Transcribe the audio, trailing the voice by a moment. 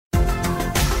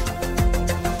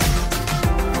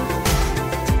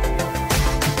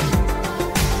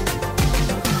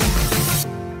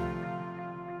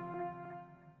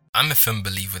I'm a firm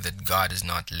believer that God has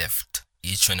not left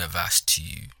each one of us to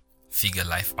figure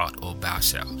life out all by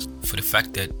ourselves. For the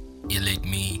fact that He led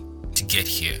me to get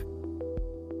here,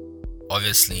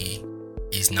 obviously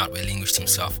He's not relinquished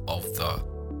Himself of the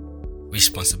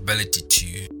responsibility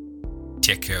to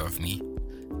take care of me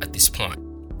at this point.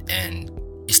 And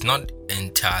it's not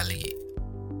entirely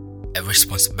a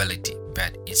responsibility,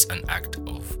 but it's an act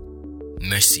of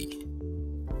mercy,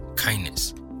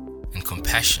 kindness, and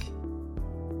compassion.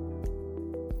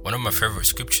 One of my favorite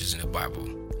scriptures in the Bible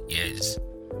is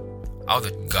how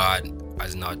that God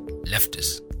has not left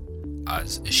us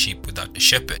as a sheep without a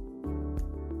shepherd,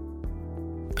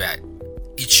 but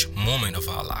each moment of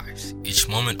our lives, each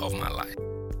moment of my life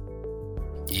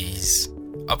is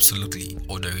absolutely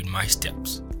ordering my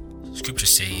steps. Scripture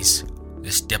says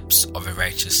the steps of a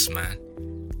righteous man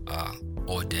are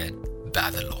ordered by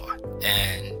the Lord.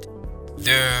 And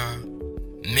there are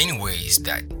many ways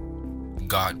that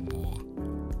God will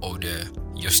order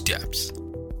your steps.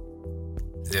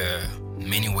 There are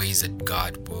many ways that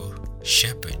God will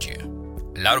shepherd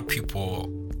you. A lot of people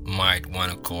might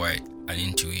want to call it an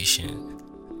intuition,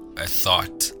 a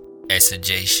thought, a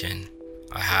suggestion.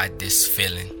 I had this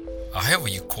feeling, however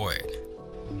you call it.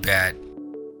 But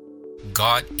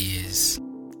God is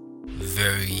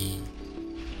very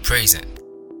present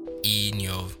in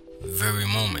your very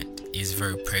moment. Is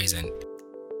very present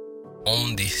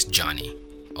on this journey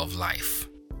of life,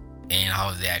 and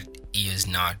how that He is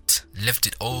not left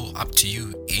it all up to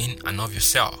you in and of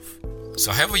yourself.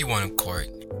 So however you want to call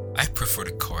it, I prefer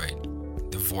to call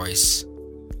it the voice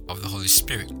of the Holy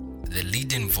Spirit, the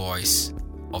leading voice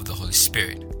of the Holy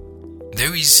Spirit.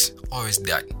 There is always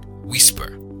that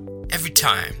whisper every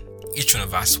time each one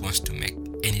of us wants to make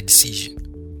any decision.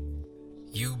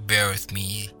 You bear with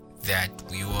me that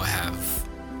we all have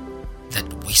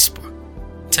that whisper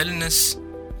telling us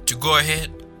to go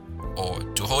ahead or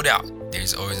to hold out.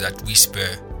 There's always that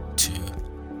whisper to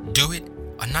do it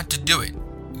or not to do it.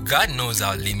 God knows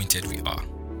how limited we are.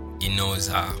 He knows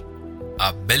our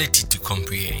ability to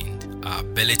comprehend, our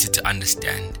ability to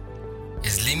understand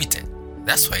is limited.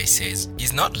 That's why He says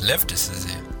He's not left us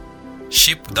as a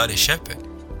sheep without a shepherd,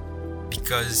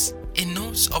 because He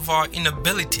knows of our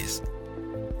inabilities.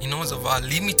 He knows of how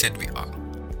limited we are.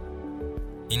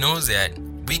 He knows that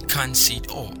we can't see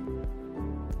it all.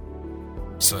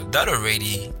 So that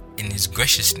already, in His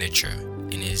gracious nature,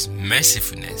 in His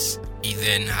mercifulness, He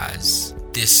then has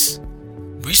this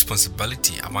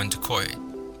responsibility, I want to call it,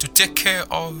 to take care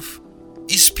of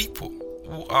His people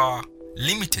who are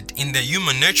limited in their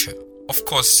human nature. Of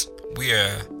course, we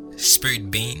are spirit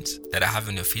beings that are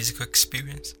having a physical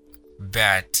experience,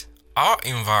 but our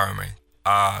environment,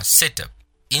 our setup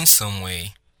in some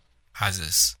way has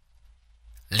us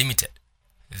limited,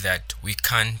 that we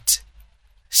can't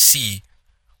see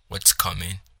what's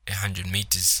coming 100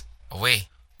 meters away.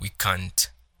 We can't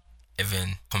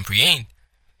even comprehend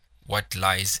what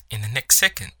lies in the next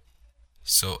second.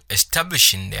 So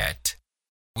establishing that,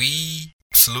 we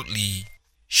absolutely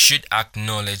should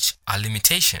acknowledge our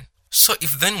limitation. So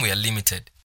if then we are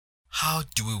limited, how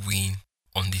do we win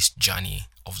on this journey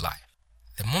of life?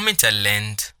 The moment I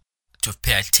learned to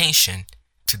pay attention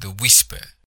to the whisper,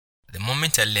 the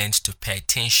moment I learned to pay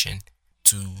attention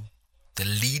to the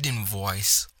leading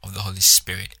voice of the Holy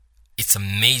Spirit, it's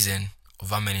amazing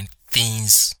of how many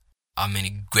things, how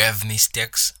many grave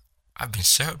mistakes I've been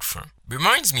saved from.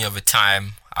 Reminds me of a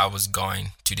time I was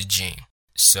going to the gym.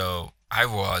 So I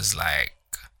was like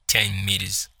 10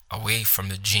 meters away from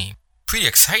the gym, pretty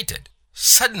excited.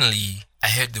 Suddenly I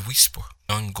heard the whisper,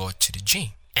 don't go to the gym.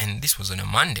 And this was on a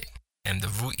Monday. And the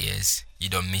rule is you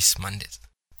don't miss Mondays.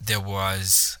 There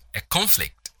was a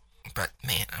conflict, but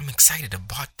man, I'm excited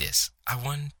about this. I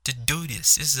want to do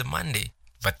this. This is a Monday.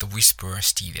 But the whisperer is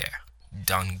still there.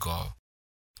 Don't go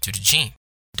to the gym.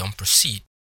 Don't proceed.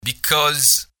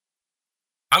 Because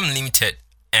I'm limited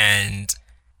and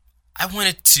I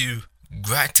wanted to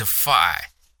gratify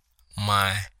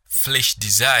my flesh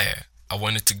desire. I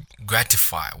wanted to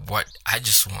gratify what I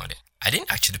just wanted. I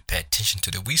didn't actually pay attention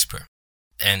to the whisper.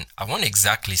 And I won't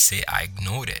exactly say I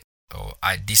ignored it or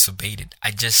I disobeyed it.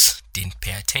 I just didn't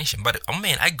pay attention. But oh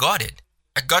man, I got it.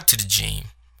 I got to the gym.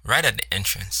 Right at the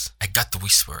entrance, I got the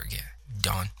whisper again.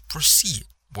 Don't proceed.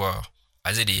 Well,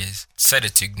 as it is,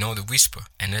 decided to ignore the whisper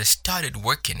and I started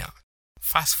working out.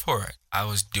 Fast forward, I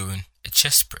was doing a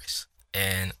chest press.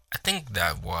 And I think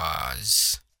that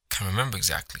was, can't remember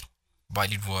exactly,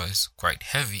 but it was quite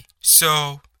heavy.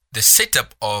 So the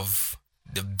setup of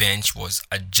the bench was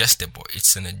adjustable.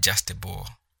 It's an adjustable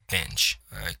bench.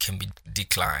 It can be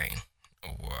declined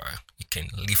or you can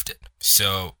lift it.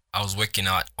 So I was working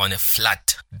out on a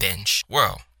flat bench.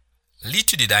 Well,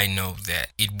 Little did I know that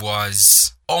it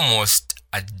was almost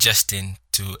adjusting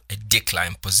to a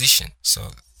decline position.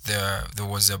 So there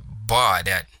was a bar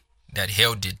that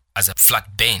held it as a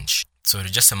flat bench. So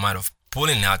it's just a matter of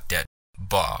pulling out that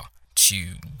bar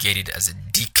to get it as a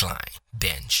decline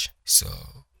bench. So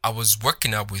I was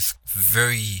working out with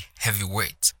very heavy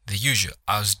weights. The usual,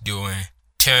 I was doing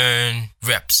 10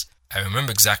 reps. I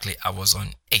remember exactly I was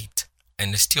on 8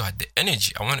 and I still had the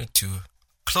energy. I wanted to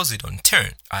close it on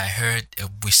 10. I heard a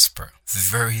whisper,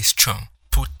 very strong,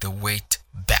 put the weight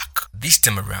back. This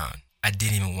time around, I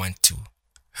didn't even want to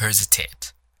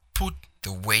hesitate. Put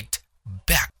the weight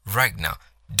back right now.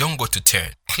 Don't go to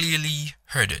 10. Clearly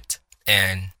heard it.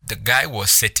 And the guy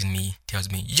was setting me,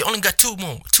 tells me, you only got two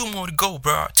more to go,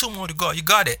 bro. 2 more to go. You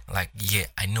got it. Like, yeah,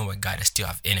 I know I got it. I still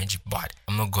have energy, but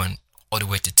I'm not going all the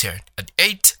way to 10. At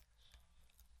 8,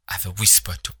 I have a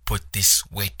whisper to put this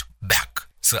weight back.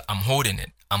 So I'm holding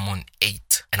it. I'm on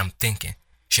 8 and I'm thinking,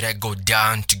 should I go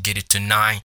down to get it to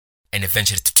 9 and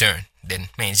eventually to 10? Then,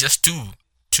 man, it's just two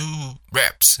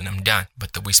reps and I'm done.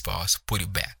 But the whisper was, put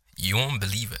it back. You won't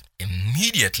believe it.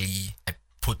 Immediately, I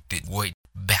put the weight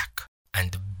back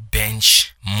and the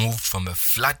bench moved from a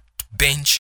flat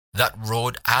bench. That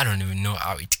road, I don't even know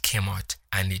how it came out,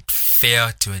 and it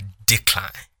fell to a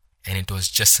decline. And it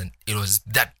was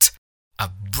that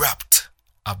abrupt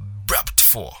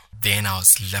fall. Then I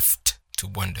was left to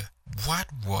wonder what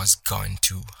was going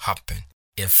to happen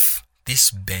if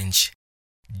this bench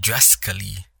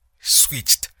drastically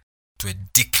switched to a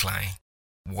decline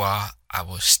while I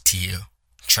was still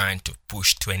trying to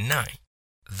push to a 9.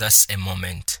 That's a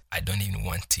moment I don't even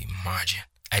want to imagine.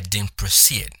 I didn't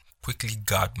proceed. Quickly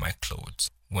got my clothes,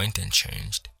 went and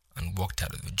changed, and walked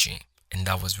out of the gym. And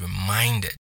I was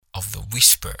reminded of the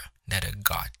whisper that I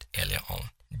got earlier on.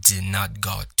 Did not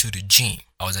go to the gym.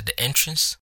 I was at the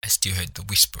entrance. I still heard the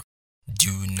whisper.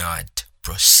 Do not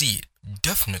proceed.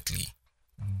 Definitely,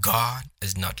 God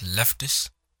has not left us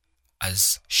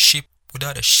as sheep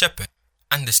without a shepherd.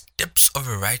 And the steps of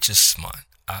a righteous man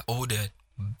are ordered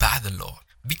by the Lord.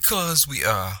 Because we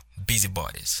are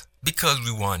busybodies, because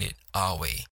we want it our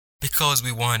way, because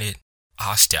we want it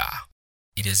our style,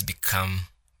 it has become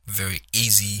very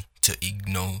easy to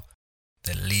ignore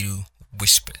the little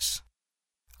whispers,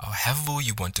 or however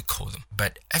you want to call them.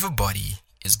 But everybody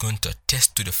is going to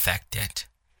attest to the fact that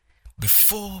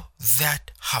before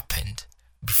that happened,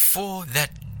 before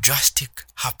that drastic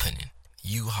happening,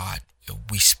 you had a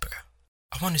whisper.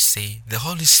 I want to say the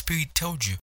Holy Spirit told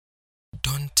you,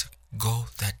 don't go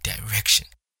that direction.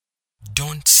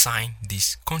 Don't sign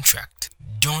this contract.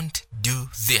 Don't do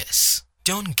this.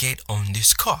 Don't get on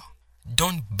this car.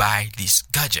 Don't buy this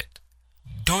gadget.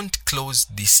 Don't close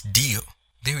this deal.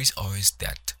 There is always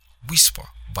that whisper.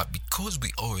 But because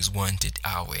we always want it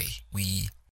our way, we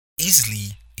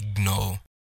easily ignore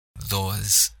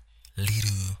those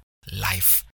little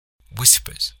life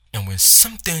whispers. And when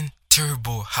something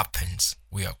terrible happens,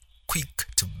 we are quick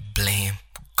to blame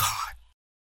God.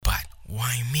 But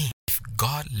why me? If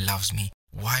God loves me,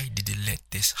 why did He let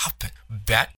this happen?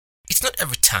 But it's not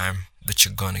every time that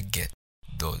you're gonna get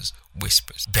those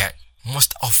whispers. But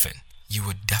most often, you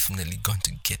are definitely going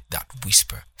to get that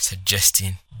whisper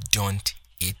suggesting, don't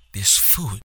eat this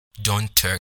food. Don't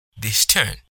take this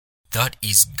turn. That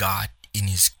is God in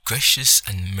His gracious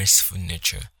and merciful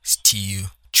nature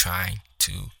still trying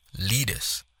to lead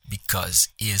us, because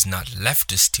He has not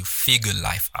left us to figure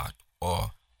life out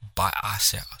or by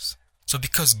ourselves. So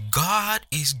because God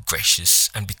is gracious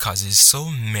and because He's so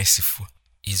merciful,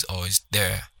 He's always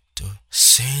there to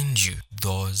send you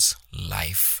those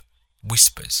life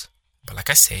whispers. But like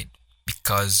I said,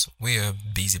 because we are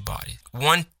busybodies, we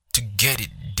want to get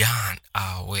it done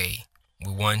our way.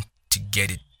 We want to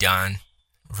get it done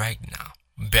right now.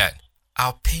 But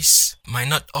our pace might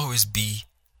not always be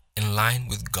in line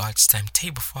with God's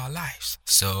timetable for our lives.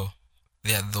 So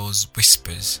there are those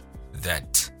whispers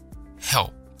that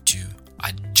help to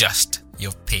adjust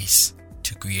your pace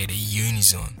to create a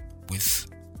unison with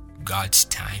God's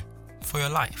time for your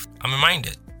life. I'm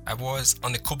reminded, I was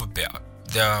on the Cooper Belt.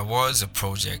 There was a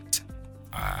project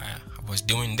I was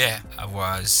doing there. I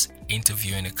was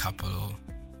interviewing a couple of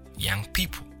young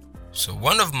people. So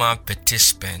one of my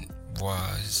participants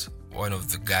was one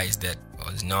of the guys that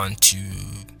was known to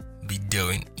be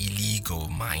doing illegal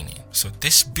mining. So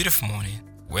this beautiful morning,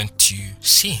 went to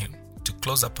see him to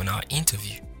close up on our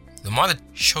interview. The mother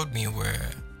showed me where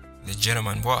the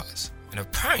gentleman was, and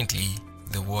apparently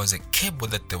there was a cable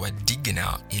that they were digging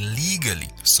out illegally.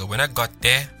 So when I got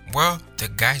there, well, the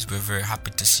guys were very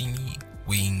happy to see me.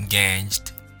 We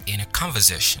engaged in a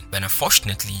conversation, but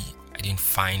unfortunately I didn't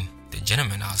find the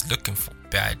gentleman I was looking for.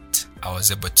 But I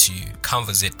was able to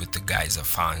conversate with the guys I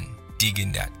found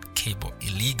digging that cable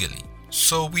illegally.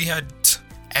 So we had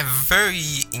a very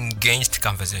engaged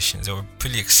conversation. They were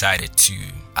pretty excited to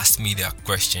ask me their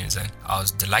questions, and I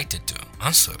was delighted to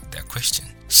answer their questions.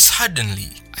 Suddenly,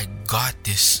 I got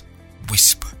this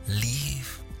whisper: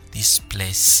 leave this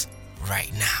place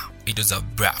right now. It was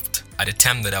abrupt at the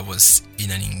time that I was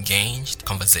in an engaged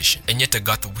conversation, and yet I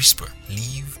got the whisper: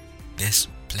 leave this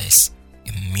place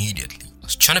immediately. I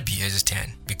was trying to be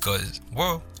hesitant because,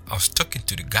 well, I was talking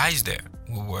to the guys there.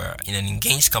 We were in an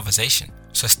engaged conversation.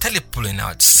 So I started pulling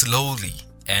out slowly,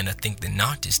 and I think they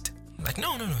noticed. Like,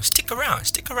 no, stick around.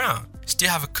 Still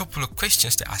have a couple of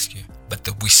questions to ask you. But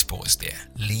the whisper was there: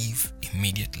 leave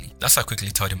immediately. That's how I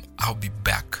quickly told him I'll be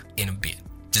back in a bit.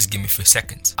 Just give me a few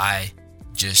seconds. I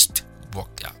just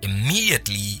walked out.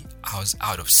 Immediately, I was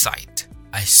out of sight.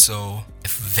 I saw a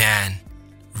van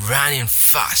running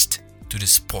fast to the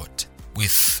spot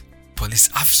with police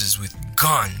officers with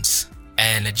guns,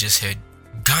 and I just heard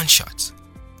gunshots.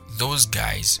 Those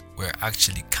guys were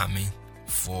actually coming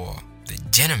for the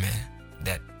gentleman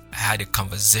that I had a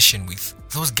conversation with.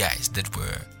 Those guys that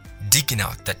were digging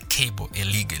out that cable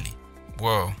illegally.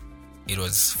 Well, it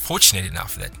was fortunate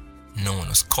enough that no one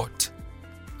was caught,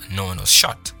 no one was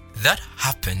shot. That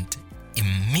happened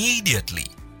immediately.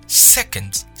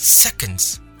 Seconds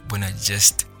when I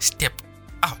just stepped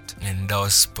out, and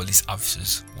those police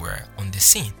officers were on the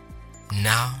scene.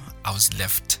 Now I was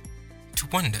left to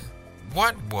wonder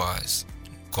what was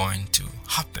going to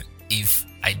happen if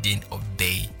I didn't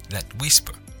obey that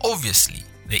whisper. Obviously,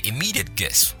 the immediate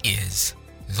guess is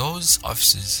those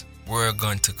officers were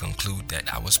going to conclude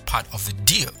that I was part of the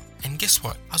deal. And guess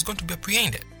what? I was going to be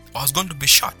apprehended. I was going to be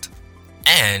shot.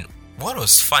 And what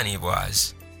was funny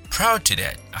was, prior to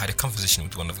that, I had a conversation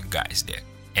with one of the guys there,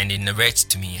 and he narrates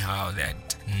to me how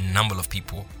that number of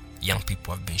people, young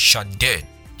people, have been shot dead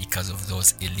because of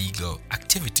those illegal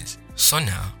activities. So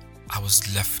now I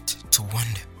was left to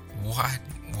wonder what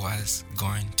was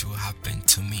going to happen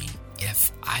to me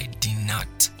if I did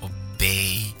not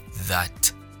obey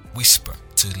that whisper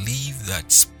to leave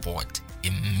that spot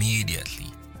immediately.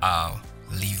 I'll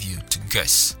leave you to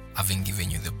guess, having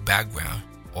given you the background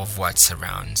of what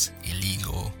surrounds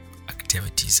illegal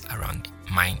activities around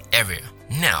my area.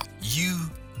 Now, you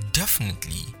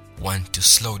definitely want to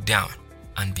slow down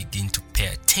and begin to pay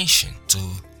attention to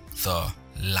the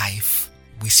life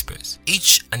whispers.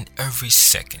 Each and every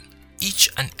second, each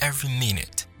and every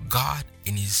minute, God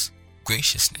in His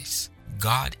graciousness,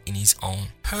 God in His own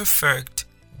perfect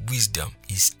wisdom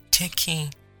is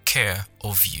taking care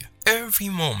of you. Every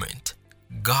moment,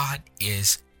 God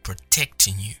is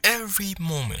protecting you. Every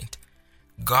moment,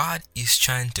 God is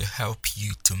trying to help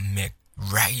you to make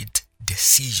right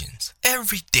decisions.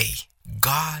 Every day,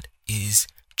 God is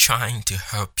trying to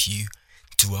help you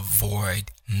to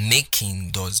avoid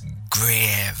making those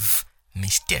grave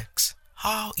mistakes.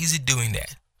 How is He doing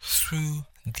that? Through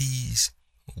these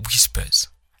whispers.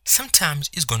 Sometimes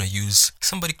He's going to use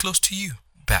somebody close to you,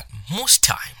 but most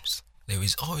times there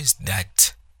is always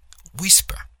that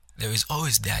whisper. There is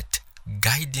always that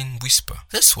guiding whisper.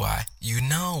 That's why you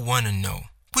now want to know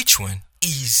which one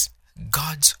is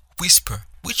God's whisper,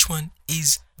 which one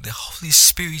is the Holy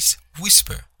Spirit's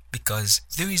whisper, because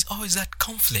there is always that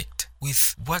conflict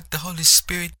with what the Holy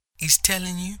Spirit is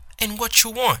telling you and what you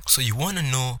want. So you want to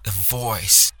know the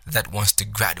voice that wants to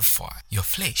gratify your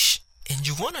flesh, and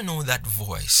you want to know that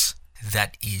voice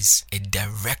that is a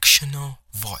directional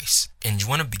voice, and you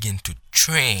want to begin to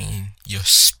train your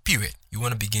spirit. You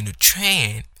want to begin to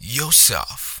train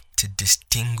yourself to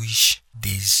distinguish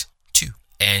these two,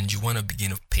 and you want to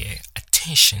begin to pay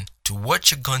attention to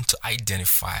what you're going to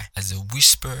identify as a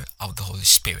whisper of the Holy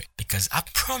Spirit, because I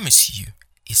promise you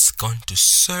it's going to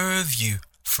serve you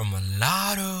from a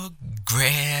lot of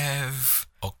grave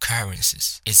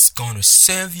occurrences. It's going to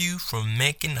save you from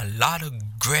making a lot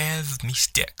of grave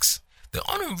mistakes. The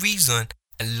only reason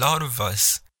a lot of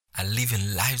us are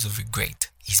living lives of regret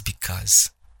is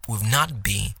because we've not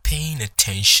been paying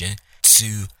attention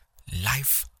to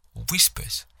life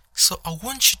whispers. So I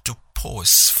want you to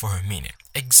pause for a minute.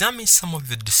 Examine some of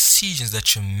the decisions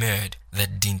that you made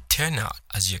that didn't turn out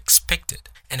as you expected.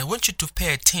 And I want you to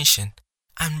pay attention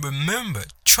and remember,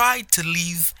 try to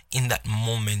live in that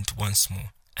moment once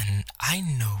more. And I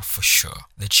know for sure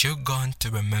that you're going to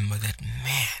remember that,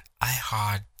 man, I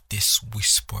heard this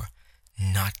whisper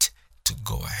not to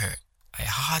go ahead. I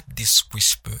heard this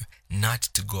whisper not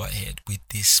to go ahead with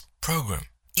this program.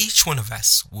 Each one of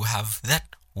us will have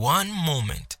that one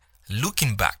moment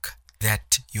looking back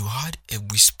that you heard a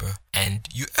whisper and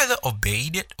you either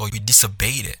obeyed it or you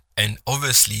disobeyed it. And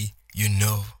obviously, you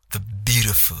know the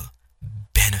beautiful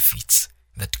benefits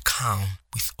that come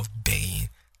with obeying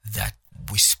that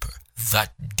whisper,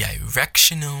 that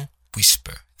directional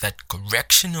whisper, that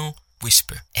correctional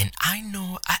whisper. And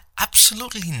I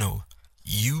absolutely know,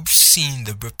 you've seen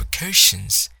the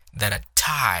repercussions that are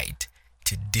tied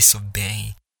to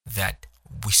disobeying that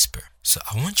whisper. So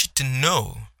I want you to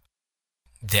know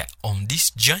that on this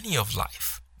journey of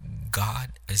life,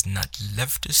 God has not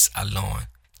left us alone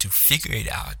to figure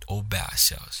it out all by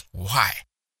ourselves. Why?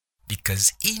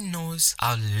 Because He knows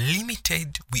how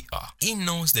limited we are. He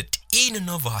knows that in and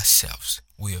of ourselves,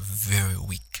 we are very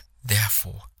weak.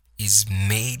 Therefore, He's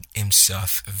made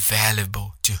Himself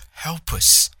available to help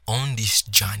us on this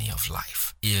journey of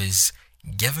life. He has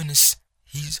given us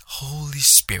His Holy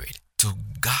Spirit to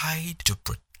guide, to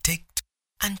protect,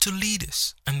 and to lead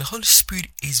us. And the Holy Spirit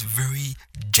is very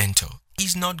gentle.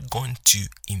 He's not going to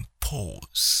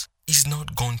impose. He's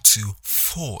not going to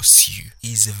force you.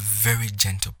 He's a very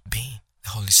gentle being. The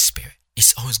Holy Spirit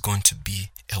is always going to be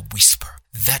a whisper.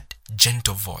 That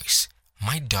gentle voice.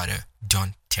 My daughter,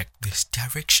 don't take this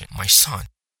direction. My son,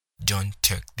 don't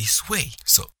take this way.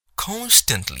 So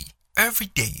constantly, every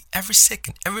day, every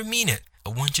second, every minute, I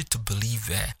want you to believe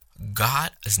that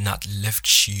God has not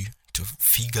left you to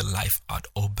figure life out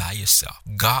all by yourself.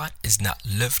 God has not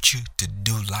left you to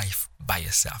do life by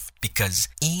yourself, because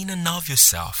in and of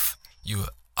yourself, you are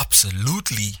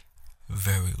absolutely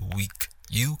very weak.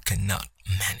 You cannot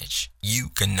manage. You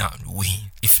cannot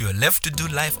win. If you are left to do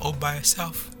life all by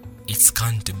yourself, it's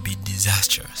going to be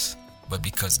disastrous. But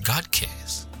because God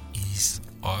cares, He's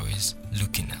always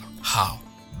looking out. How?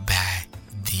 By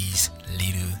these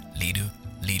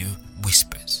little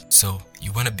whispers. So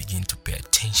you want to begin to pay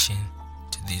attention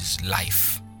to these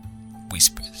life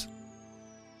whispers.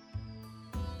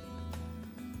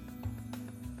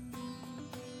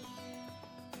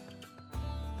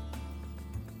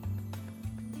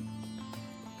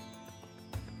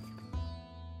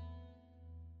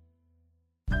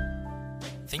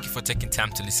 Thank you for taking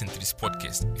time to listen to this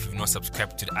podcast. If you've not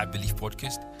subscribed to the I Believe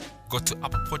podcast, go to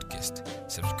Apple Podcast,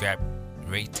 subscribe,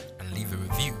 rate, and leave a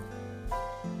review.